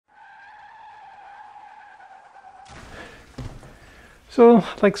So,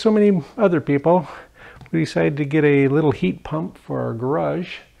 like so many other people, we decided to get a little heat pump for our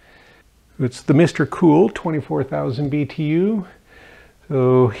garage. It's the MrCool 24,000 BTU.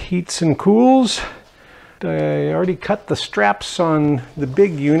 So heats and cools. I already cut the straps on the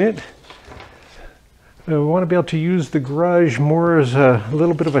big unit. I want to be able to use the garage more as a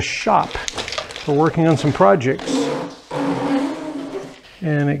little bit of a shop for working on some projects.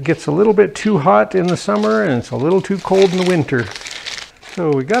 And it gets a little bit too hot in the summer and it's a little too cold in the winter. So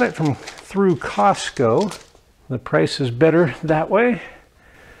we got it through Costco. The price is better that way.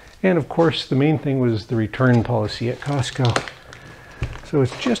 And of course the main thing was the return policy at Costco. So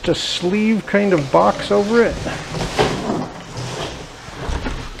it's just a sleeve kind of box over it.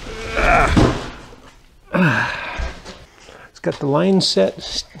 It's got the line set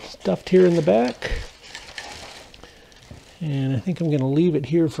stuffed here in the back. And I think I'm going to leave it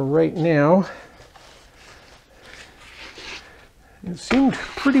here for right now. It seemed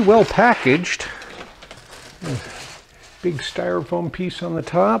pretty well packaged. A big styrofoam piece on the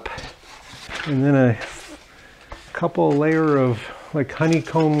top, and then a couple layer of like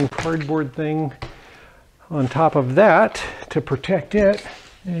honeycomb cardboard thing on top of that to protect it.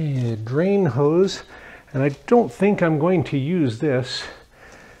 A drain hose, and I don't think I'm going to use this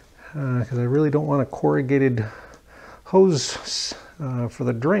because I really don't want a corrugated hose for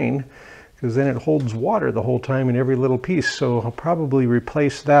the drain, because then it holds water the whole time in every little piece. So I'll probably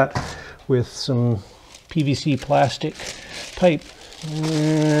replace that with some PVC plastic pipe.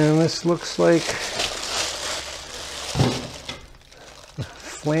 And this looks like a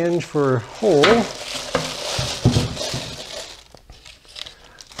flange for a hole.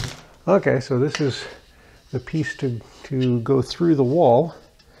 Okay, so this is the piece to go through the wall,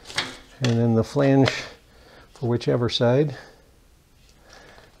 and then the flange for whichever side.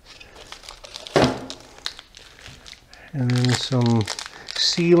 And then some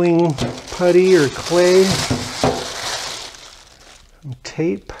sealing putty or clay, some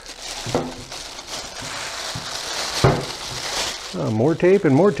tape, more tape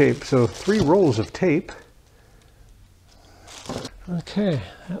and more tape, so 3 rolls of tape. Okay,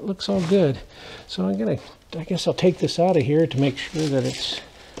 that looks all good. So I guess I'll take this out of here to make sure that it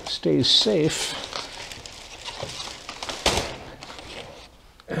stays safe.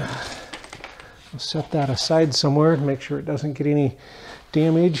 I'll set that aside somewhere to make sure it doesn't get any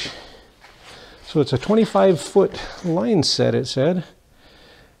damage. So it's a 25-foot line set, it said.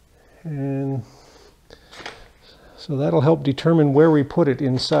 And so that'll help determine where we put it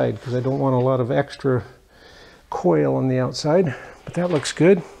inside, because I don't want a lot of extra coil on the outside. But that looks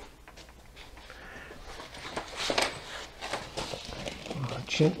good. I'll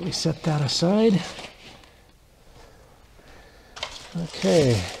gently set that aside.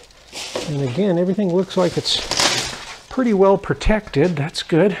 Okay. And again, everything looks like it's pretty well protected. That's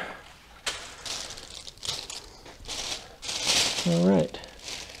good. All right.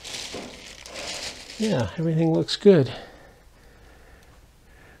 Yeah, everything looks good.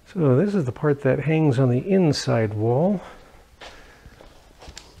 So this is the part that hangs on the inside wall.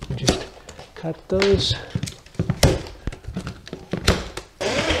 Just cut those.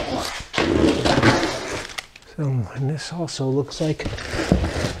 So, and this also looks like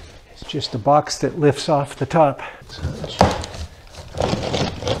just a box that lifts off the top. So it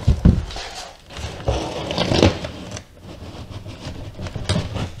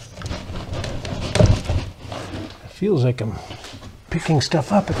feels like I'm picking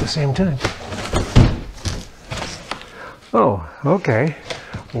stuff up at the same time. Oh, okay.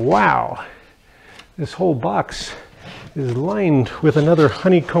 Wow. This whole box is lined with another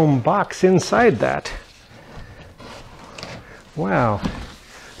honeycomb box inside that. Wow.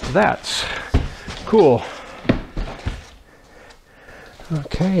 That's cool.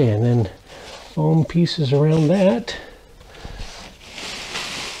 Okay, and then foam pieces around that.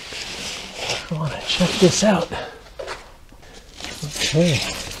 I want to check this out. Okay.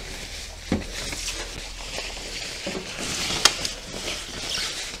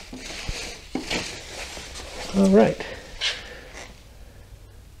 All right.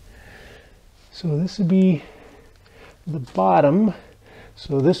 So this would be the bottom.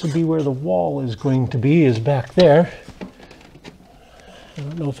 So this would be where the wall is going to be, is back there. I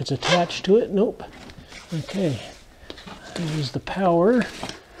don't know if it's attached to it. Nope. Okay. There's the power.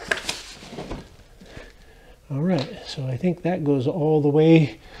 All right. So I think that goes all the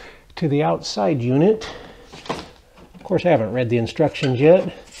way to the outside unit. Of course, I haven't read the instructions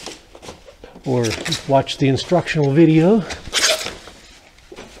yet or watched the instructional video.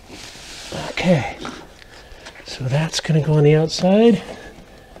 Okay. So that's going to go on the outside.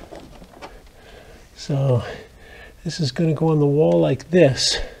 So This is going to go on the wall like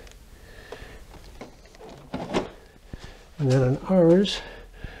this. And then on ours,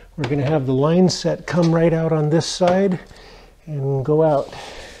 we're going to have the line set come right out on this side and go out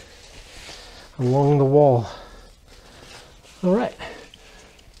along the wall. All right.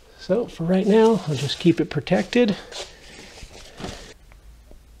 So for right now, I'll just keep it protected.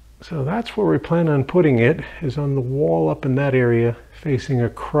 So that's where we plan on putting it, is on the wall up in that area, facing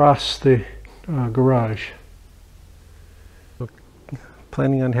across the garage.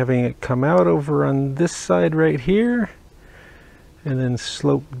 Planning on having it come out over on this side right here, and then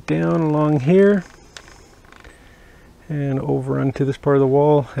slope down along here, and over onto this part of the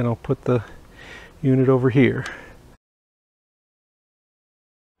wall, and I'll put the unit over here.